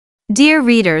Dear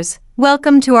readers,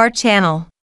 welcome to our channel.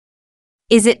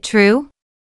 Is it true?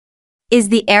 Is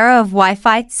the era of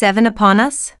Wi-Fi 7 upon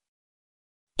us?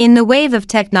 In the wave of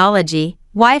technology,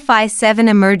 Wi-Fi 7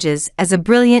 emerges as a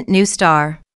brilliant new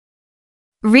star.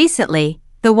 Recently,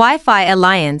 the Wi-Fi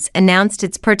Alliance announced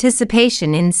its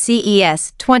participation in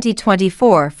CES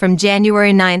 2024 from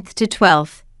January 9th to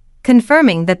 12th,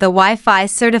 confirming that the Wi-Fi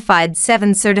Certified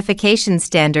 7 certification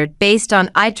standard based on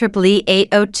IEEE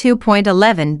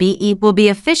 802.11be will be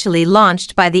officially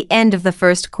launched by the end of the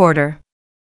first quarter.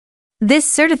 This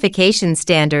certification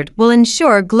standard will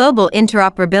ensure global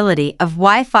interoperability of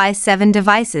Wi-Fi 7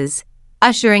 devices,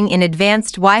 ushering in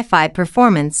advanced Wi-Fi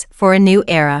performance for a new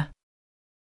era.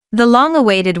 The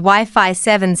long-awaited Wi-Fi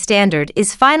 7 standard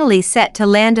is finally set to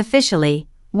land officially.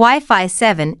 Wi-Fi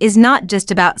 7 is not just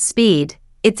about speed,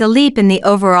 it's a leap in the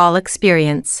overall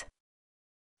experience.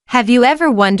 Have you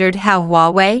ever wondered how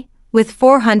Huawei, with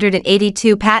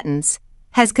 482 patents,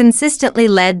 has consistently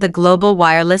led the global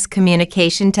wireless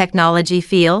communication technology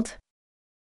field?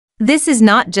 This is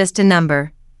not just a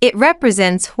number, it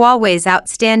represents Huawei's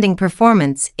outstanding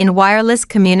performance in wireless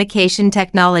communication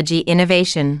technology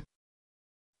innovation.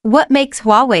 What makes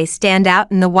Huawei stand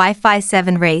out in the Wi-Fi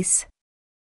 7 race?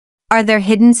 Are there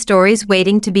hidden stories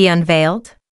waiting to be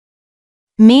unveiled?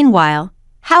 Meanwhile,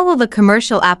 how will the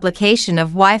commercial application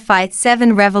of Wi-Fi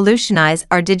 7 revolutionize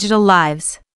our digital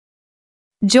lives?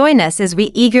 Join us as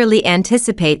we eagerly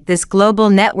anticipate this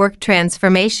global network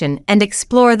transformation and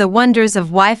explore the wonders of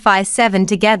Wi-Fi 7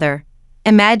 together.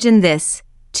 Imagine this: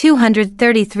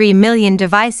 233 million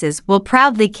devices will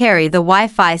proudly carry the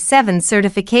Wi-Fi 7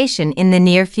 certification in the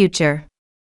near future.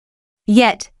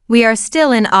 Yet, we are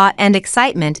still in awe and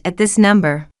excitement at this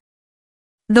number.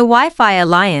 The Wi-Fi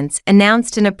Alliance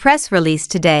announced in a press release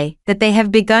today that they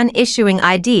have begun issuing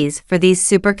IDs for these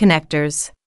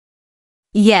superconnectors.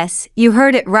 Yes, you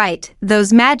heard it right,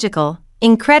 those magical,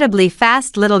 incredibly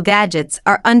fast little gadgets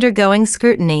are undergoing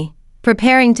scrutiny,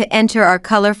 preparing to enter our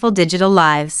colorful digital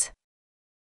lives.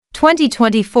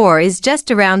 2024 is just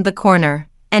around the corner,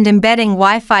 and embedding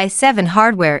Wi-Fi 7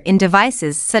 hardware in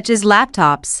devices such as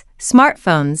laptops,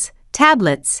 smartphones,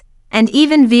 tablets, and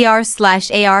even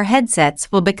VR/AR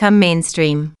headsets will become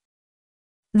mainstream.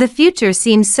 The future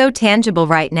seems so tangible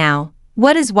right now.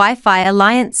 What is Wi-Fi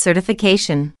Alliance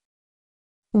certification?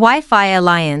 Wi-Fi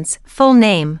Alliance, full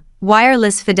name,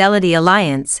 Wireless Fidelity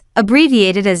Alliance,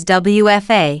 abbreviated as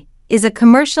WFA, is a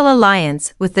commercial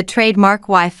alliance with the trademark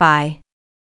Wi-Fi.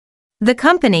 The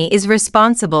company is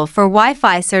responsible for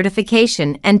Wi-Fi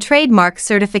certification and trademark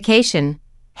certification,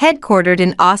 headquartered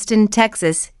in Austin,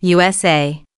 Texas,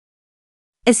 USA.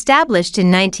 Established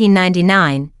in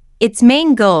 1999, its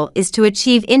main goal is to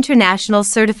achieve international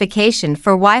certification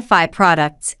for Wi-Fi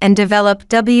products and develop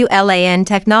WLAN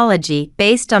technology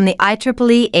based on the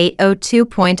IEEE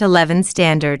 802.11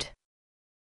 standard.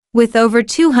 With over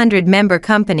 200 member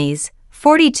companies,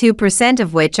 42%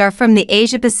 of which are from the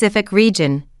Asia-Pacific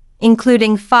region,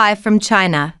 including 5 from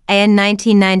China, in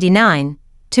 1999,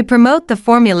 to promote the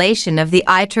formulation of the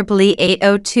IEEE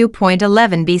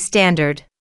 802.11b standard.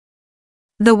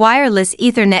 The Wireless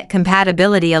Ethernet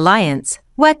Compatibility Alliance,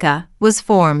 WECA, was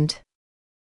formed.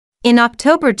 In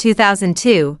October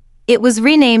 2002, it was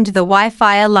renamed the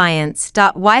Wi-Fi Alliance.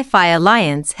 Wi-Fi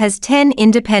Alliance has 10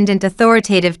 independent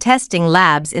authoritative testing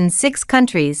labs in 6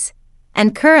 countries,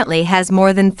 and currently has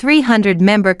more than 300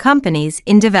 member companies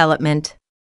in development.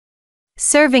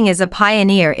 Serving as a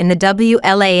pioneer in the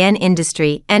WLAN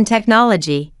industry and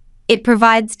technology, it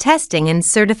provides testing and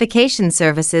certification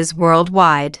services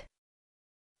worldwide.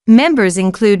 Members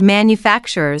include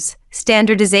manufacturers,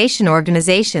 standardization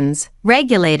organizations,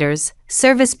 regulators,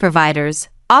 service providers,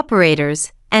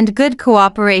 operators, and good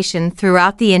cooperation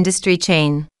throughout the industry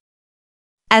chain.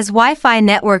 As Wi-Fi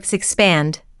networks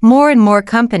expand, more and more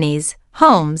companies,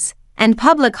 homes, and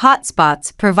public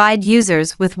hotspots provide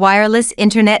users with wireless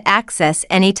internet access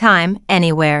anytime,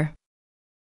 anywhere.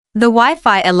 The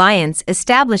Wi-Fi Alliance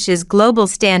establishes global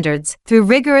standards through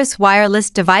rigorous wireless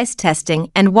device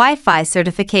testing and Wi-Fi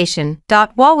certification.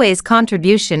 Huawei's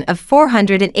contribution of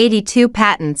 482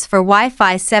 patents for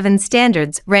Wi-Fi 7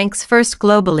 standards ranks first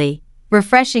globally,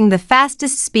 refreshing the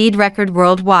fastest speed record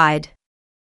worldwide.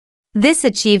 This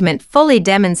achievement fully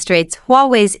demonstrates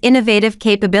Huawei's innovative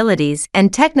capabilities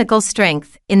and technical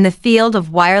strength in the field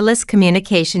of wireless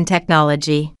communication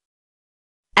technology.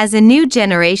 As a new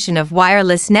generation of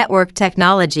wireless network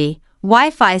technology,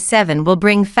 Wi-Fi 7 will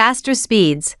bring faster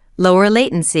speeds, lower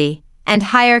latency, and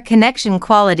higher connection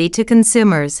quality to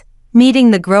consumers,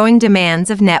 meeting the growing demands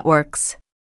of networks.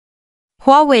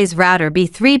 Huawei's router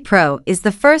B3 Pro is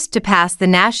the first to pass the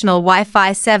national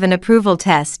Wi-Fi 7 approval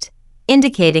test,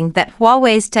 indicating that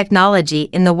Huawei's technology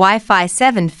in the Wi-Fi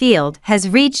 7 field has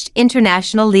reached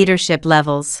international leadership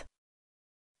levels.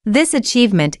 This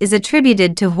achievement is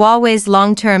attributed to Huawei's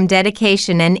long-term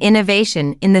dedication and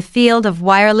innovation in the field of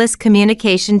wireless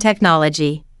communication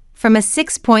technology, from a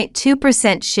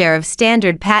 6.2% share of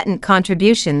standard patent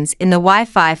contributions in the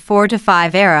Wi-Fi 4 to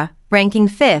 5 era, ranking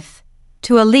 5th,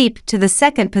 to a leap to the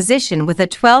second position with a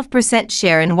 12%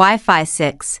 share in Wi-Fi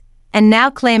 6, and now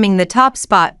claiming the top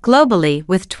spot globally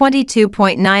with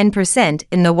 22.9%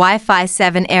 in the Wi-Fi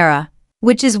 7 era,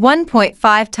 which is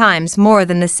 1.5 times more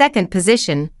than the second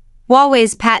position.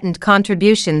 Huawei's patent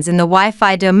contributions in the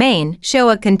Wi-Fi domain show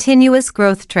a continuous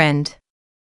growth trend.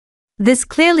 This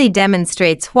clearly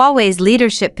demonstrates Huawei's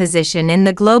leadership position in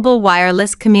the global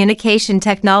wireless communication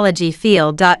technology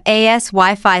field. As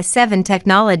Wi-Fi 7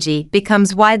 technology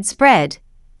becomes widespread,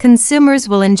 consumers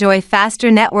will enjoy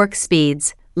faster network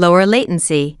speeds, lower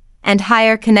latency, and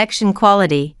higher connection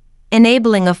quality,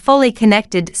 enabling a fully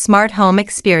connected smart home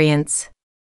experience.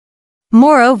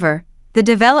 Moreover, the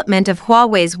development of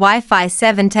Huawei's Wi-Fi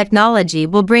 7 technology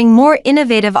will bring more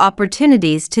innovative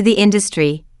opportunities to the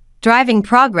industry, driving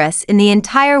progress in the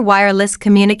entire wireless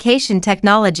communication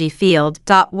technology field.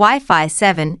 Wi-Fi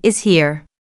 7 is here.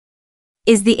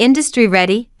 Is the industry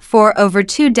ready? For over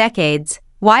 2 decades,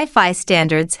 Wi-Fi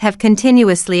standards have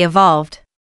continuously evolved,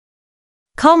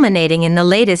 culminating in the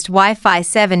latest Wi-Fi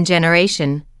 7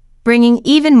 generation, bringing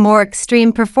even more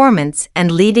extreme performance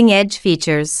and leading-edge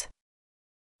features.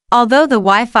 Although the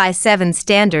Wi-Fi 7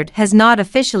 standard has not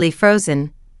officially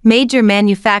frozen, major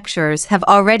manufacturers have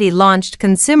already launched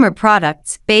consumer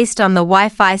products based on the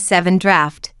Wi-Fi 7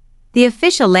 draft. The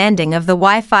official landing of the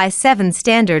Wi-Fi 7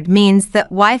 standard means that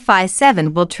Wi-Fi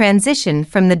 7 will transition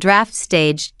from the draft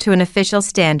stage to an official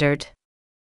standard.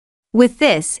 With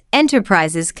this,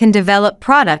 enterprises can develop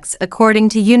products according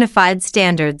to unified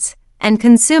standards, and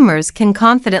consumers can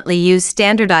confidently use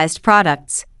standardized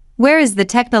products. Where is the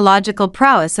technological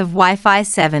prowess of Wi-Fi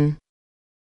 7?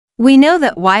 We know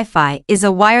that Wi-Fi is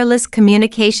a wireless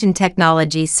communication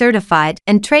technology certified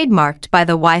and trademarked by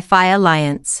the Wi-Fi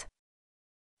Alliance.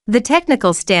 The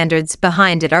technical standards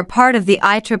behind it are part of the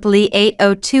IEEE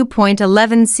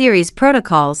 802.11 series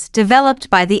protocols developed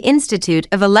by the Institute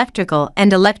of Electrical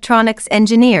and Electronics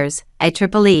Engineers,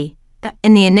 IEEE.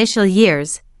 In the initial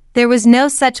years, there was no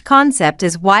such concept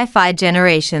as Wi-Fi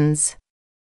generations.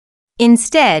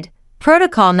 Instead,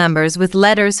 protocol numbers with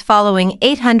letters following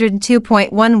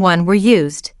 802.11 were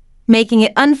used, making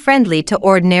it unfriendly to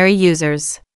ordinary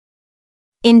users.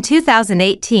 In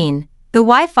 2018, the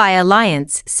Wi-Fi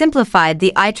Alliance simplified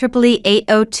the IEEE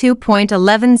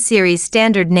 802.11 series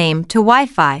standard name to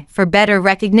Wi-Fi for better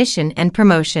recognition and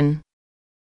promotion.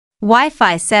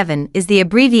 Wi-Fi 7 is the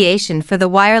abbreviation for the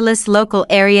Wireless Local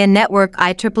Area Network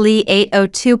IEEE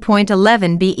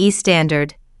 802.11 BE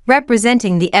standard,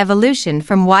 representing the evolution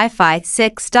from Wi-Fi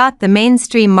 6. The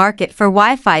mainstream market for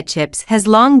Wi-Fi chips has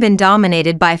long been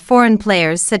dominated by foreign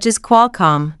players such as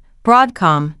Qualcomm,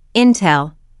 Broadcom,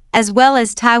 Intel, as well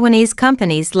as Taiwanese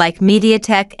companies like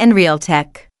MediaTek and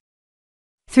Realtek.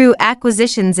 Through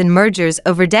acquisitions and mergers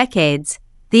over decades,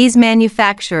 these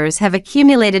manufacturers have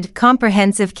accumulated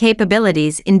comprehensive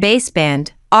capabilities in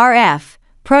baseband, RF,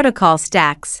 protocol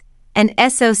stacks, and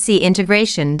SoC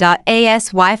integration. As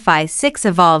Wi-Fi 6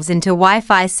 evolves into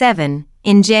Wi-Fi 7,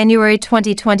 in January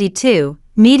 2022,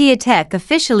 MediaTek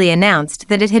officially announced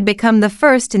that it had become the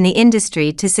first in the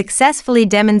industry to successfully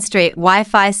demonstrate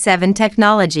Wi-Fi 7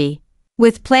 technology,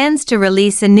 with plans to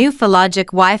release a new Logic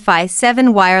Wi-Fi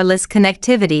 7 wireless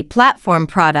connectivity platform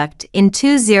product in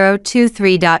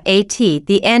 2023. At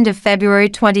the end of February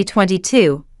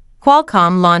 2022,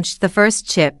 Qualcomm launched the first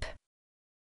chip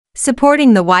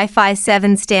supporting the Wi-Fi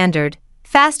 7 standard,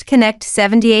 Fast Connect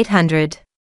 7800.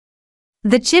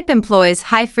 The chip employs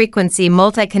high-frequency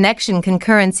multi-connection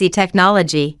concurrency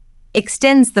technology,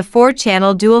 extends the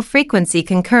 4-channel dual-frequency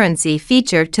concurrency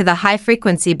feature to the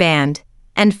high-frequency band,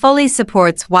 and fully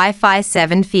supports Wi-Fi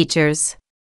 7 features.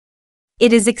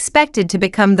 It is expected to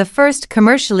become the first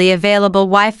commercially available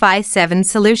Wi-Fi 7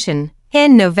 solution.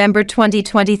 In November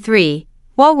 2023,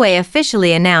 Huawei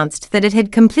officially announced that it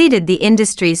had completed the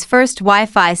industry's first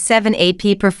Wi-Fi 7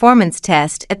 AP performance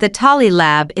test at the Tali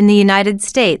Lab in the United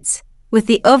States, with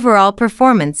the overall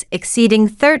performance exceeding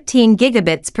 13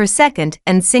 gigabits per second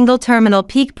and single-terminal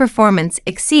peak performance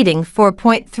exceeding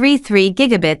 4.33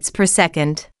 gigabits per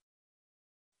second.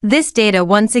 This data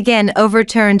once again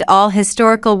overturned all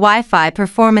historical Wi-Fi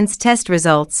performance test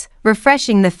results,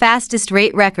 refreshing the fastest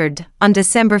rate record. On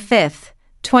December 5,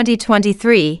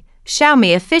 2023,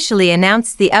 Xiaomi officially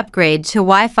announced the upgrade to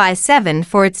Wi-Fi 7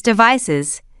 for its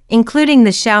devices, including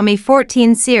the Xiaomi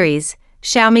 14 series,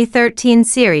 Xiaomi 13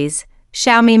 series,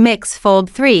 Xiaomi Mix Fold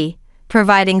 3,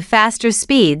 providing faster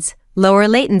speeds, lower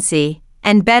latency,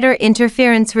 and better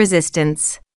interference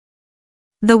resistance.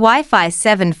 The Wi-Fi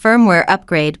 7 firmware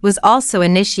upgrade was also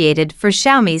initiated for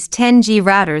Xiaomi's 10G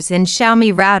routers in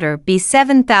Xiaomi Router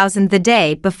B7000 the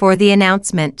day before the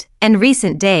announcement. In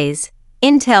recent days,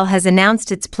 Intel has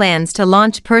announced its plans to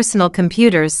launch personal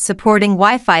computers supporting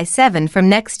Wi-Fi 7 from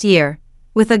next year,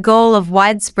 with a goal of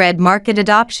widespread market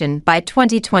adoption by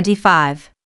 2025.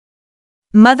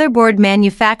 Motherboard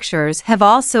manufacturers have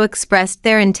also expressed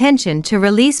their intention to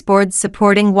release boards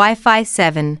supporting Wi-Fi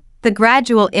 7. The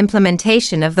gradual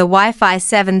implementation of the Wi-Fi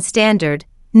 7 standard,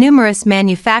 numerous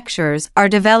manufacturers are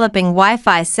developing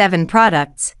Wi-Fi 7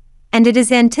 products, and it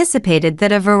is anticipated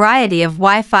that a variety of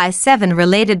Wi-Fi 7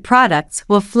 related products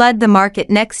will flood the market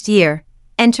next year,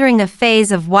 entering a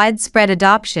phase of widespread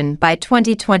adoption by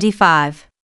 2025.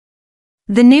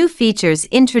 The new features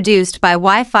introduced by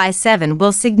Wi-Fi 7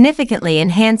 will significantly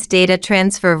enhance data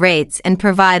transfer rates and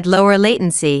provide lower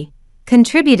latency,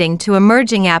 contributing to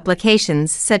emerging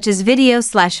applications such as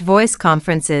video/voice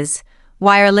conferences,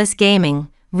 wireless gaming,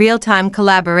 real-time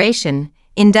collaboration,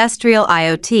 industrial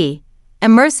IoT,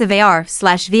 immersive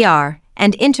AR/VR,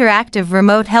 and interactive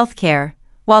remote healthcare.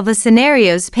 While the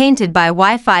scenarios painted by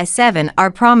Wi-Fi 7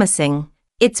 are promising,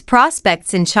 its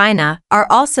prospects in China are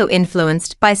also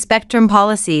influenced by spectrum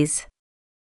policies.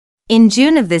 In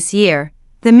June of this year,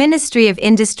 the Ministry of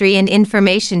Industry and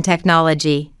Information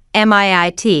Technology,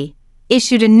 MIIT,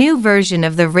 issued a new version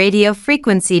of the Radio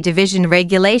Frequency Division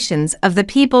Regulations of the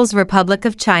People's Republic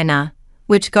of China,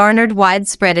 which garnered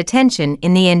widespread attention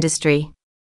in the industry.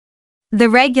 The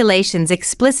regulations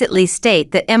explicitly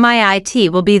state that MIIT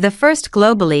will be the first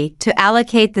globally to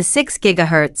allocate the 6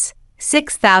 GHz,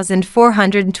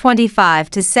 6,425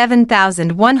 to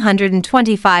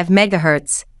 7,125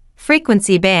 MHz,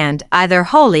 frequency band either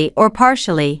wholly or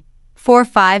partially, for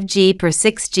 5G per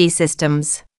 6G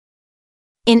systems.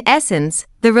 In essence,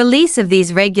 the release of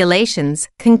these regulations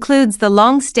concludes the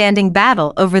long-standing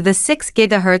battle over the 6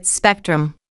 GHz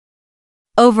spectrum.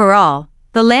 Overall,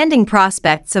 the landing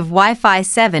prospects of Wi-Fi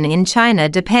 7 in China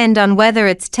depend on whether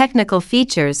its technical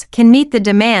features can meet the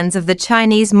demands of the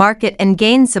Chinese market and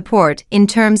gain support in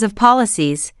terms of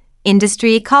policies,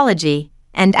 industry ecology,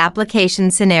 and application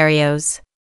scenarios.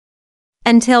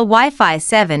 Until Wi-Fi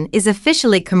 7 is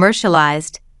officially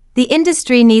commercialized, the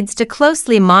industry needs to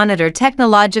closely monitor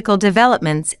technological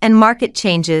developments and market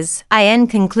changes. In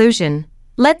conclusion,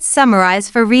 let's summarize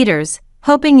for readers,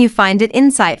 hoping you find it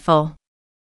insightful.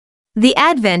 The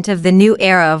advent of the new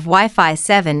era of Wi-Fi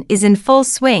 7 is in full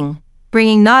swing,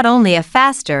 bringing not only a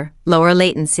faster, lower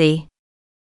latency,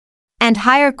 and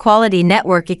higher quality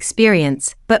network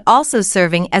experience, but also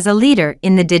serving as a leader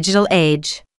in the digital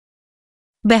age.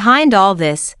 Behind all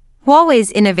this,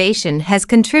 Huawei's innovation has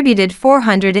contributed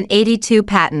 482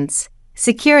 patents,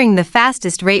 securing the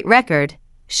fastest rate record,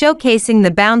 showcasing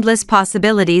the boundless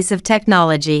possibilities of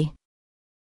technology.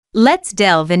 Let's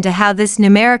delve into how this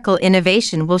numerical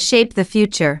innovation will shape the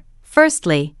future.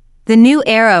 Firstly, the new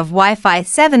era of Wi-Fi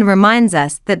 7 reminds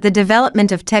us that the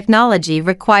development of technology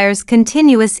requires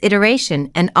continuous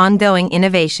iteration and ongoing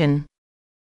innovation.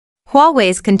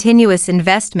 Huawei's continuous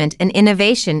investment and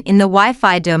innovation in the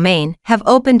Wi-Fi domain have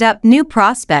opened up new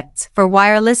prospects for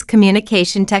wireless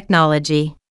communication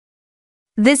technology.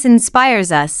 This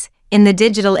inspires us, in the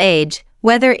digital age,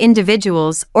 whether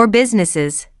individuals or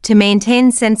businesses, to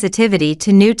maintain sensitivity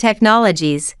to new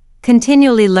technologies,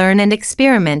 continually learn and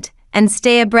experiment, and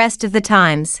stay abreast of the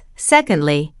times.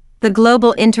 Secondly, the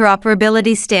global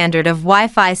interoperability standard of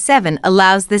Wi-Fi 7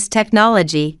 allows this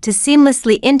technology to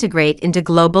seamlessly integrate into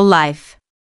global life.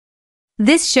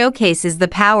 This showcases the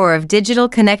power of digital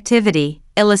connectivity,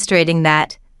 illustrating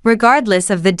that, regardless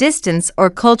of the distance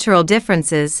or cultural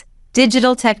differences,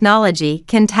 digital technology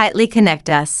can tightly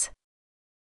connect us.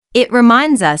 It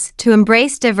reminds us to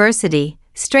embrace diversity,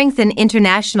 strengthen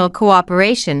international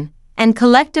cooperation, and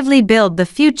collectively build the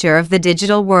future of the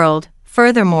digital world.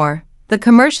 Furthermore, the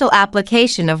commercial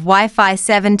application of Wi-Fi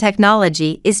 7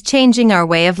 technology is changing our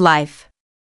way of life.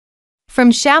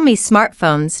 From Xiaomi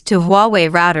smartphones to Huawei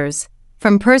routers,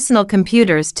 from personal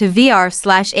computers to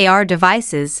VR/AR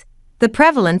devices, the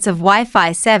prevalence of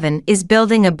Wi-Fi 7 is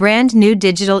building a brand new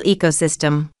digital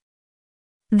ecosystem.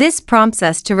 This prompts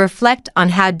us to reflect on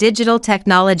how digital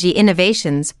technology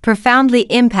innovations profoundly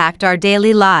impact our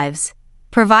daily lives,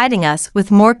 providing us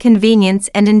with more convenience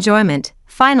and enjoyment.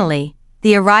 Finally,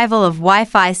 the arrival of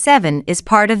Wi-Fi 7 is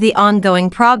part of the ongoing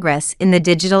progress in the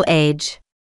digital age.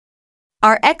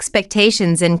 Our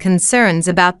expectations and concerns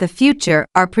about the future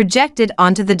are projected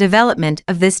onto the development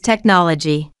of this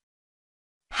technology.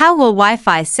 How will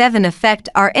Wi-Fi 7 affect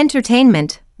our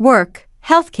entertainment, work,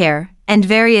 healthcare, and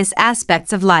various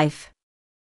aspects of life?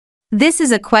 This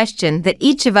is a question that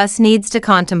each of us needs to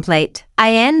contemplate.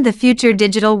 In the future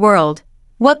digital world,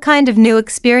 what kind of new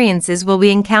experiences will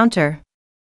we encounter?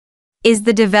 Is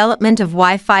the development of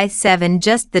Wi-Fi 7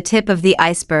 just the tip of the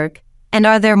iceberg, and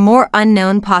are there more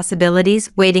unknown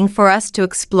possibilities waiting for us to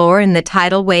explore in the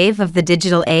tidal wave of the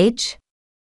digital age?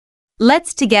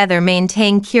 Let's together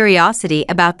maintain curiosity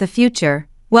about the future,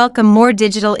 welcome more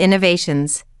digital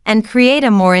innovations, and create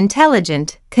a more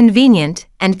intelligent, convenient,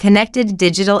 and connected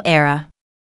digital era.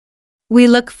 We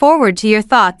look forward to your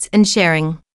thoughts and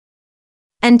sharing.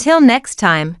 Until next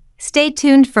time, stay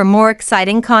tuned for more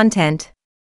exciting content.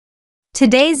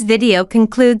 Today's video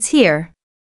concludes here.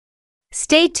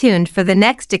 Stay tuned for the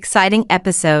next exciting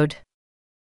episode.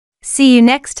 See you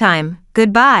next time.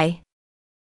 Goodbye.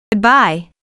 Goodbye.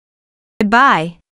 Goodbye.